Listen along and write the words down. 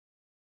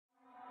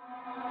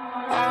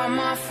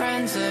my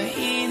friends are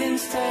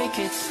heathens, take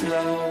it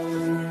slow.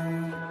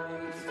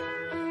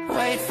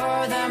 Wait for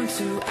them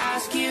to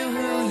ask you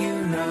who you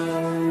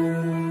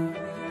know.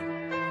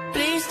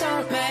 Please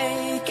don't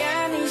make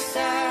any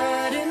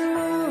sudden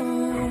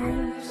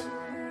moves.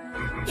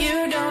 You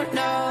don't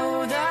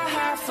know the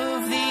half of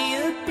the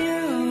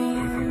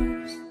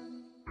abuse.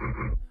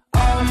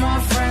 All my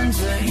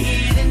friends are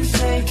heathens,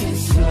 take it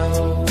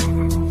slow.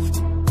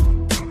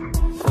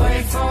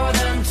 Wait for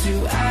them to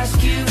ask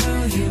you who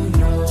you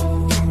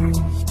know.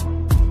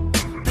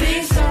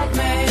 Please don't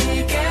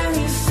make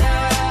any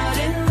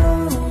sudden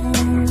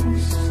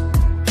moves.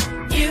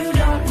 You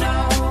don't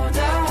know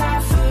the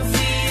half of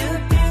the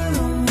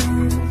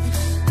abuse.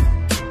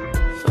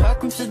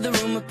 Welcome to the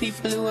room of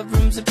people who have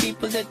rooms of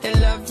people that they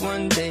loved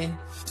one day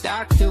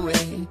docked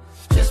away.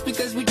 Just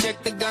because we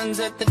check the guns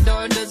at the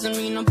door doesn't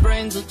mean our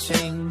brains will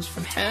change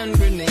from hand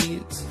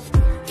grenades.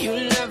 You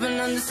loving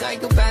on the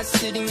psychopath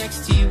sitting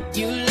next to you.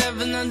 You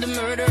loving on the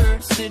murderer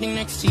sitting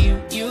next to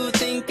you. You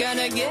think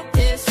I'd get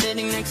here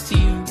sitting next to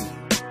you.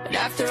 But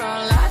after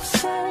all I've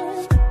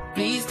said,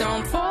 please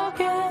don't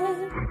forget.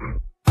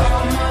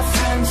 All my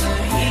friends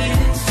are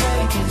heathens,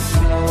 take it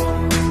slow.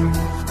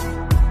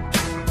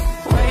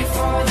 Wait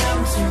for them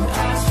to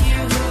ask you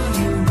who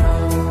you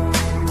know.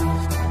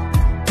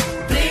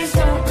 Please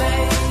don't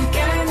make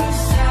any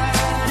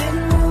sudden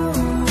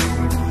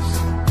moves.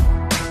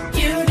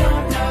 You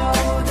don't know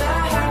the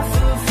half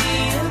of the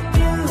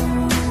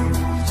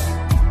abuse.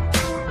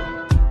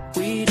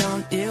 We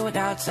don't deal with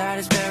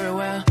outsiders very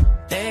well.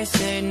 They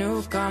say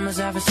newcomers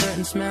have a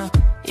certain smell.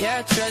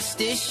 Yeah, trust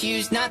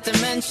issues not to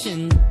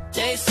mention.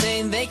 They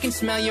say they can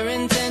smell your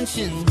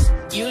intentions.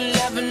 You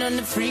loving on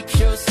the freak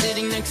show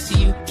sitting next to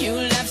you. You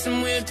love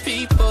some weird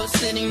people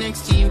sitting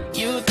next to you.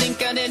 You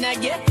think I did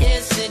not get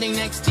here sitting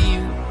next to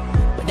you.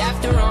 But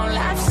after all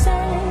I've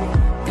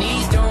said,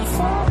 please don't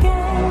forget.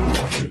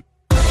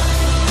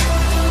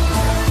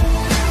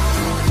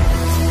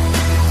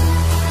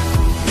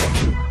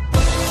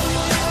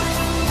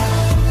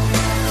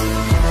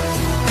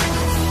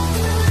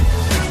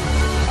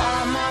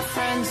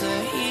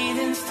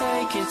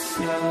 Take it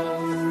slow.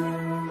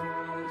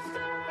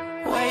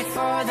 Wait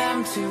for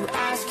them to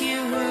ask you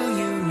who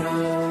you know.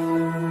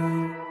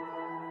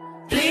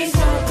 Please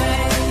don't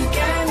make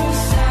any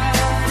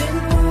sudden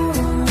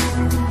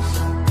moves.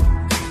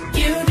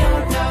 You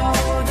don't know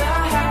the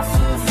half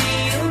of the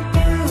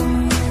abuse.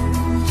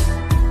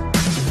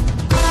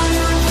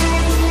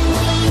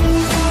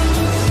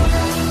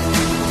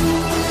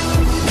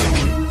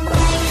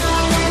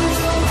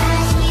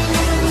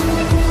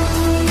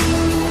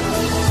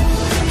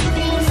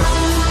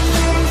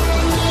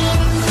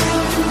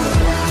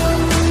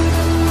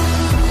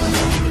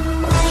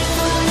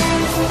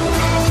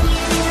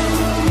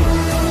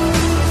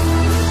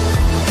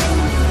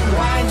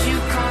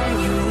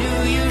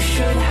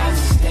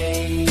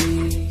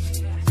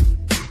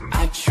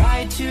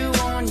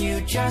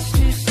 Just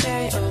to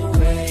stay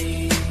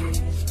away,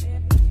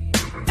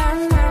 and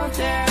now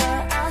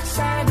they're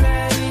outside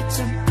ready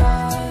to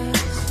buzz.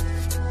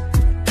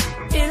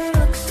 It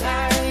looks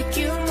like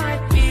you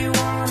might be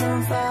one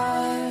of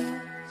us.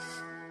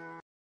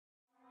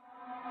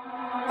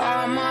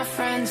 All my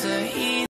friends are here.